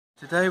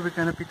Today we're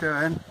going to be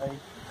doing a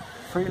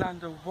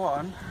Freelander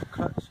 1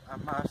 clutch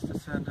and master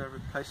cylinder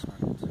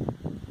replacement. So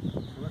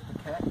with the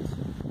kit,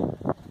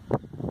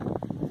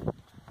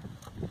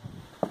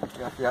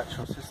 you have the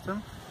actual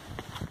system.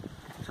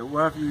 So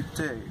whatever you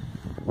do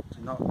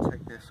not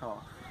take this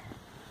off,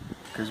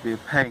 because it'll be a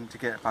pain to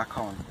get it back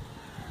on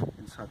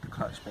inside the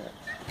clutch bit.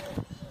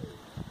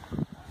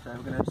 So we're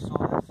going to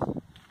install this.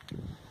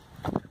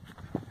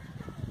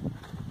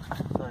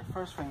 So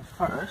first things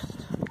first,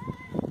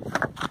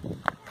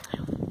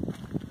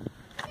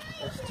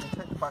 is to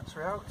take the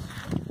battery out,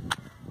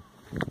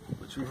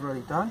 which we've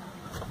already done.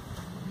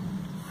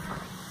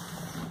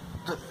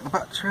 Take the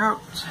battery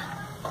out.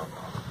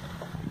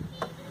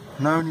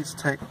 Now we need to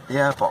take the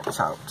airbox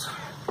out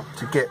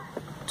to get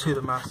to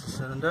the master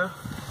cylinder.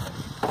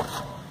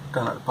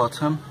 Down at the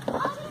bottom.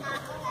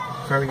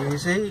 Very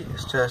easy.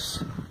 It's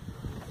just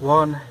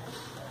one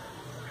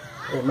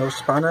 8mm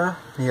spanner.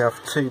 You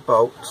have 2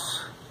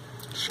 bolts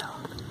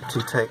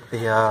to take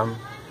the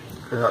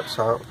nuts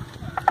out,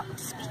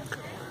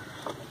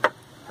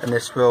 and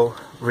this will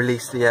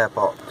release the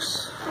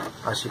airbox.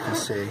 As you can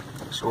see,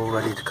 it's all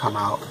ready to come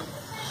out.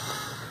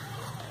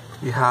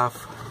 You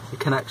have the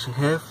connection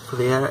here for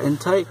the air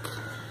intake,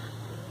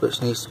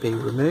 which needs to be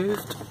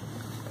removed,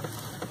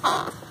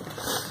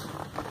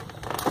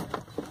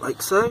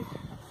 like so.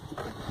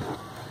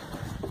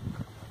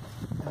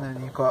 And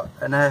then you've got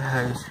an air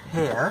hose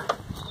here.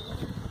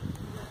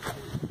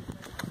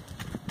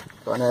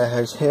 Got an air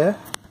hose here.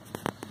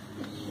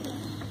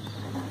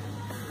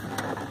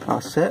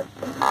 That's it.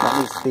 That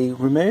needs to be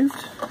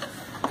removed.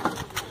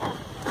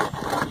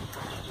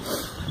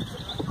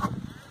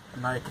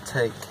 And now you can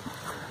take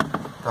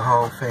the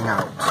whole thing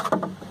out,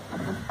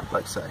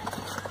 like so.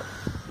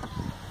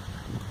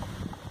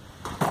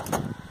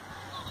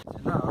 So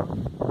now,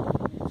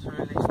 you need to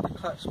release the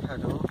clutch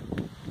pedal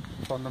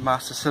from the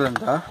master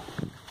cylinder.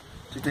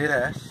 To do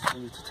this, you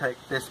need to take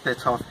this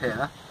bit off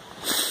here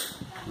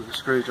with a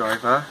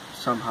screwdriver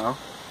somehow.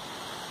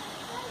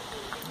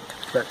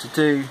 But to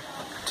do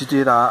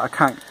that,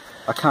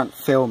 I can't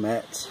film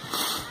it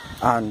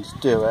and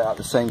do it at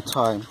the same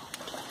time.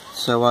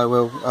 So I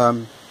will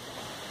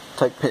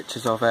take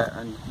pictures of it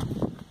and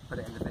put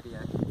it in the video.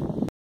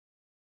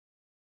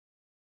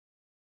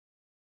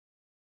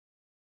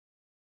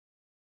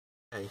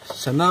 Okay,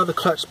 so now the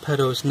clutch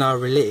pedal is now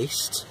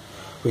released,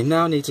 we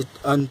now need to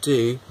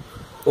undo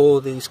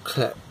all these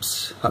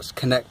clips that's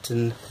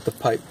connecting the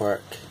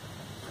pipework.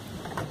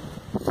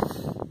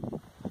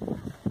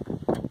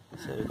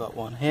 So we've got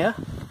one here,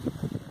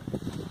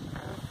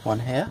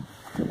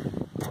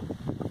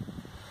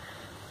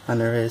 and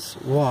there is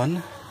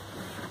one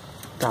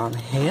down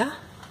here.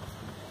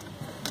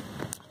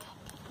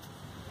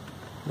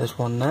 There's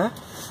one there.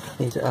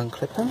 Need to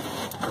unclip them.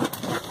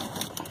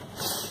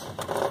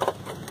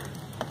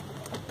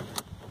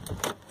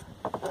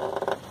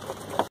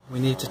 We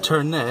need to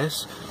turn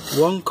this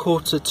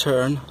 1/4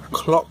 turn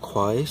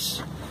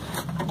clockwise,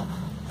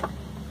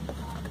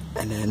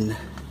 and then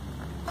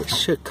it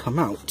should come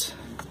out.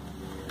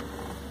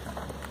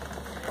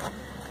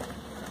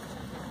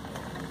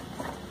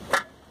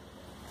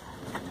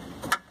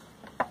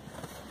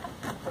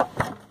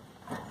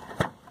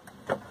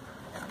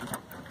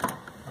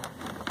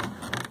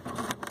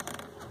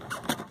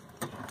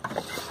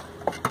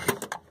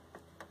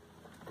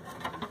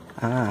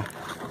 Ah,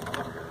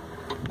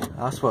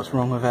 that's what's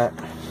wrong with it.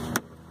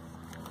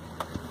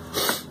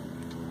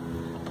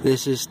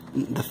 This is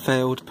the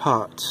failed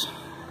part,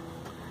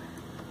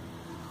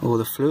 or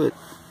the fluid.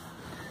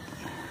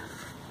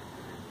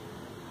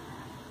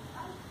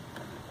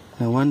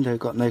 No wonder it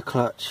got no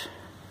clutch.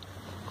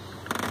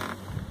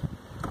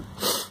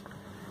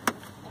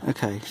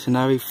 Okay, so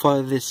now we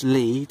follow this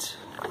lead.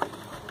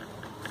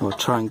 We'll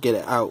try and get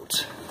it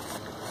out.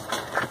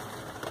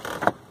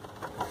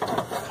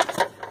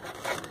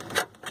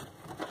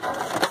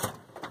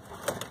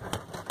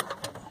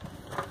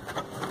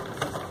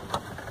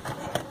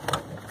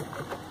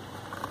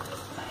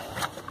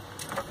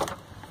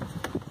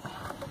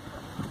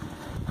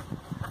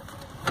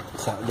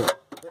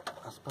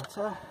 That's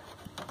better.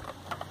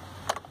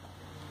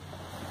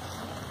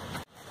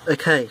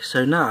 Okay,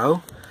 so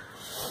now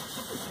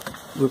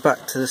we're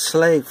back to the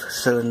slave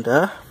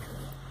cylinder,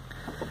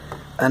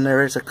 and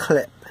there is a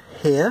clip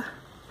here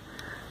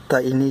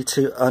that you need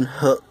to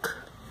unhook.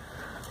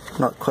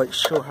 Not quite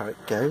sure how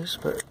it goes,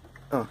 but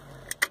oh,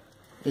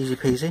 easy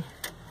peasy.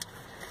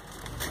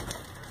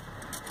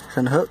 It's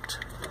unhooked,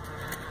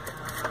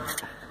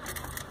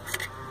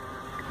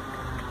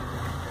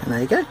 and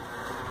there you go.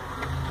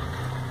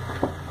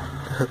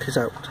 The hook is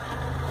out.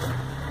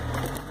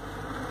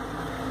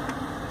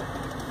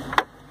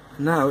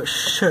 Now it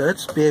should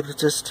be able to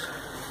just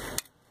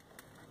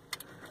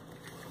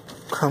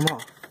come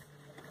off,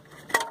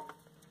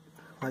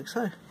 like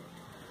so.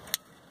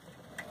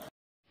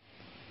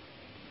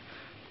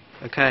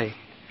 Okay,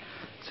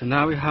 so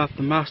now we have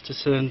the master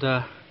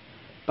cylinder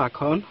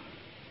back on.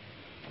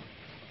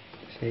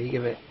 So you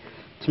give it,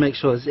 to make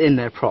sure it's in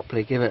there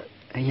properly, give it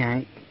a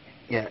yank.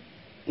 Yeah,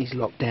 he's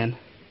locked in.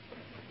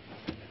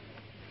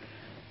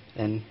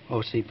 Then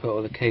obviously put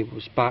all the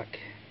cables back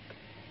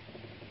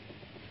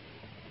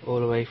all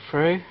the way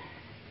through.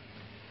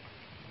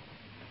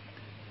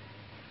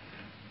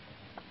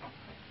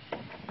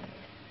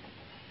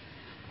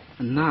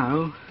 And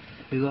now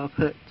we've got to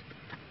put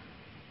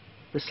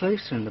the slave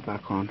cylinder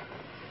back on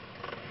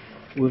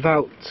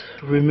without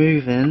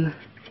removing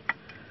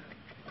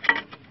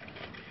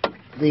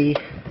the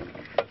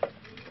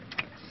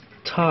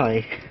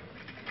tie.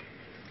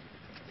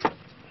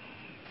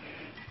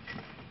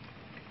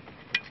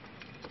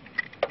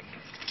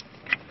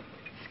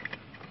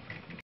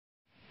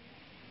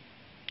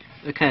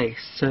 Okay,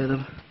 so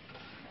the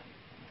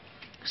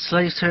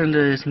slave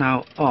cylinder is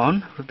now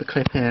on with the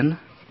clip in,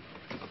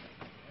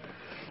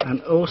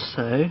 and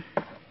also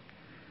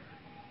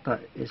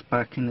that is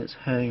back in its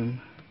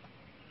home.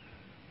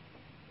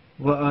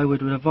 What I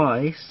would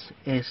advise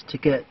is to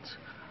get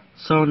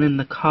someone in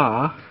the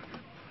car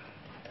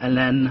and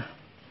then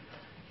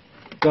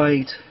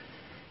guide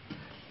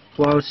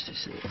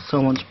whilst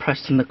someone's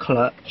pressing the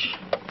clutch,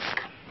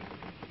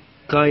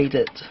 guide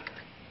it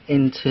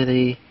into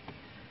the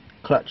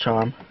clutch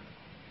arm,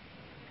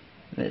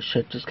 and it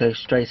should just go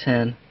straight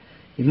in.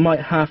 You might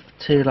have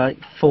to like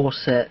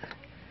force it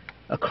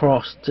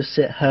across to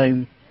sit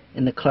home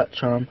in the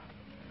clutch arm,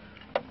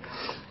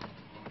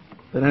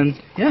 but then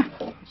yeah,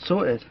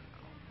 sorted.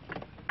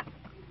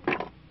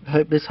 I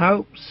hope this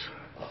helps.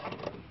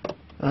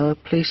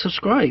 Please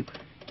subscribe.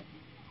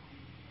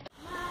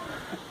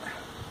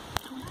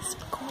 It's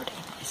recording.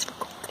 It's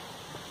recording.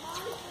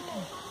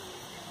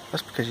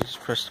 That's because you just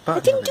pressed the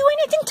button. I didn't do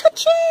anything.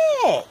 Touch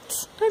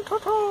it.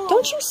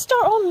 Don't you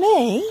start on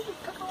me.